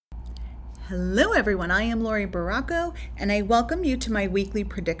Hello everyone, I am Lori Baracco and I welcome you to my weekly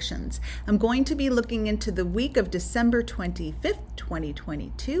predictions. I'm going to be looking into the week of December 25th,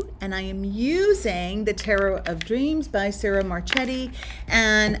 2022, and I am using the Tarot of Dreams by Sarah Marchetti,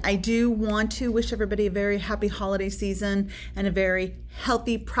 and I do want to wish everybody a very happy holiday season and a very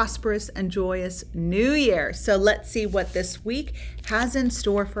healthy, prosperous, and joyous new year. So let's see what this week has in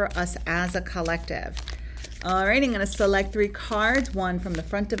store for us as a collective. All right, I'm going to select 3 cards, one from the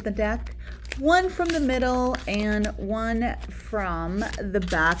front of the deck, one from the middle, and one from the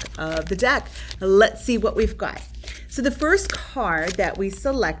back of the deck. Let's see what we've got. So the first card that we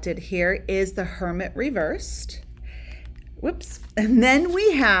selected here is the Hermit reversed. Whoops. And then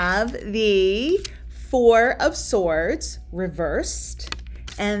we have the Four of Swords reversed.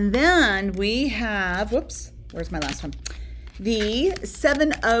 And then we have, whoops, where's my last one? The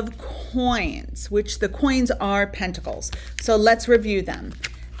Seven of Coins, which the coins are pentacles. So let's review them.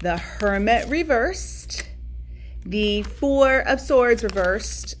 The Hermit reversed, the Four of Swords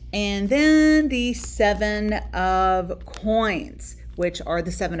reversed, and then the Seven of Coins, which are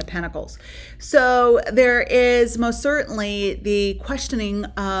the Seven of Pentacles. So there is most certainly the questioning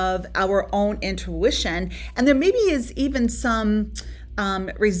of our own intuition, and there maybe is even some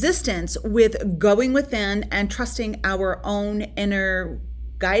resistance with going within and trusting our own inner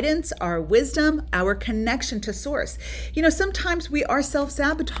guidance, our wisdom, our connection to source. You know, sometimes we are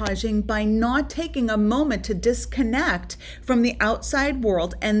self-sabotaging by not taking a moment to disconnect from the outside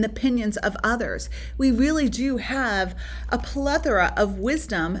world and the opinions of others. We really do have a plethora of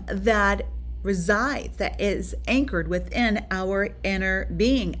wisdom that resides, that is anchored within our inner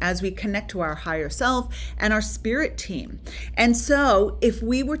being as we connect to our higher self and our spirit team. And so if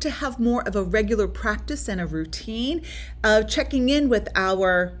we were to have more of a regular practice and a routine of checking in with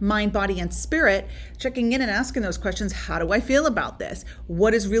our mind, body, and spirit, checking in and asking those questions, how do I feel about this?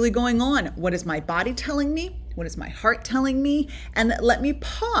 What is really going on? What is my body telling me? What is my heart telling me? And let me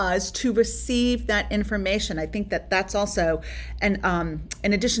pause to receive that information. I think that that's also, and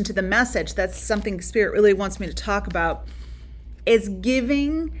in addition to the message, that's something Spirit really wants me to talk about, is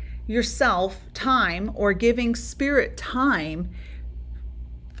giving yourself time or giving Spirit time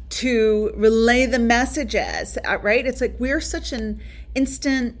to relay the messages, right? It's like we're such an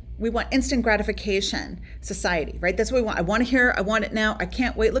we want instant gratification society, right? That's what we want. I want to hear, I want it now. I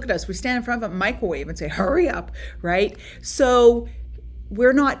can't wait. Look at us. We stand in front of a microwave and say, hurry up, right? So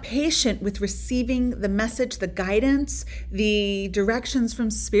we're not patient with receiving the message, the guidance, the directions from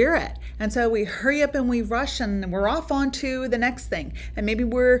Spirit. And so we hurry up and we rush and we're off on to the next thing. And maybe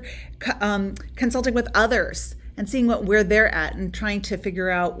we're consulting with others and seeing where they're at and trying to figure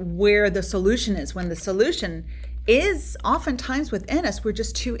out where the solution is, when the solution is oftentimes within us. We're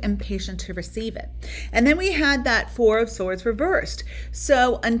just too impatient to receive it. And then we had that Four of Swords reversed.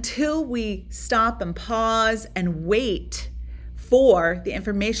 So until we stop and pause and wait for the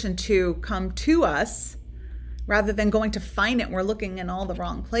information to come to us, rather than going to find it, we're looking in all the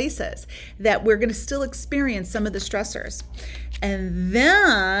wrong places, that we're going to still experience some of the stressors. And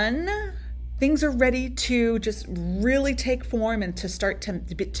then things are ready to just really take form and to start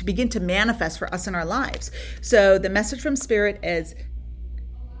to begin to manifest for us in our lives. So the message from Spirit is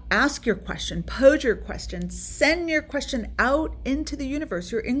ask your question, pose your question, send your question out into the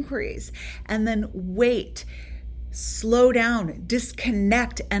universe, your inquiries, and then wait. Slow down,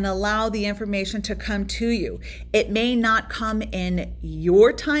 disconnect, and allow the information to come to you. It may not come in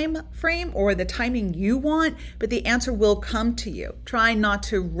your time frame or the timing you want, but the answer will come to you. Try not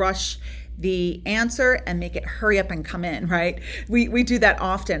to rush the answer and make it hurry up and come in, right? We do that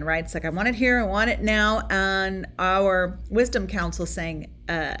often, right? It's like, I want it here, I want it now. And our wisdom council is saying,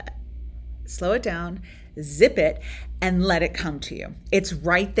 slow it down, zip it, and let it come to you. It's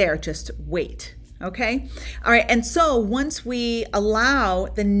right there, just wait. Okay. All right. And so once we allow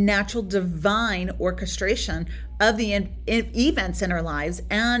the natural divine orchestration of the events in our lives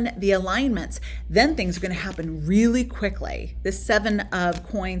and the alignments, then things are going to happen really quickly. The Seven of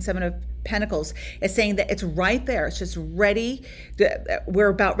Coins, Seven of Pentacles is saying that it's right there. It's just ready. We're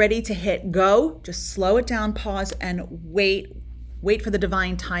about ready to hit go. Just slow it down, pause, and wait for the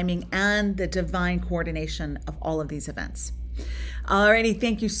divine timing and the divine coordination of all of these events. Alrighty,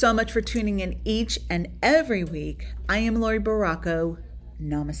 thank you so much for tuning in each and every week. I am Lori Baracco.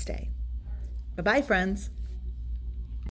 Namaste. Bye-bye, friends.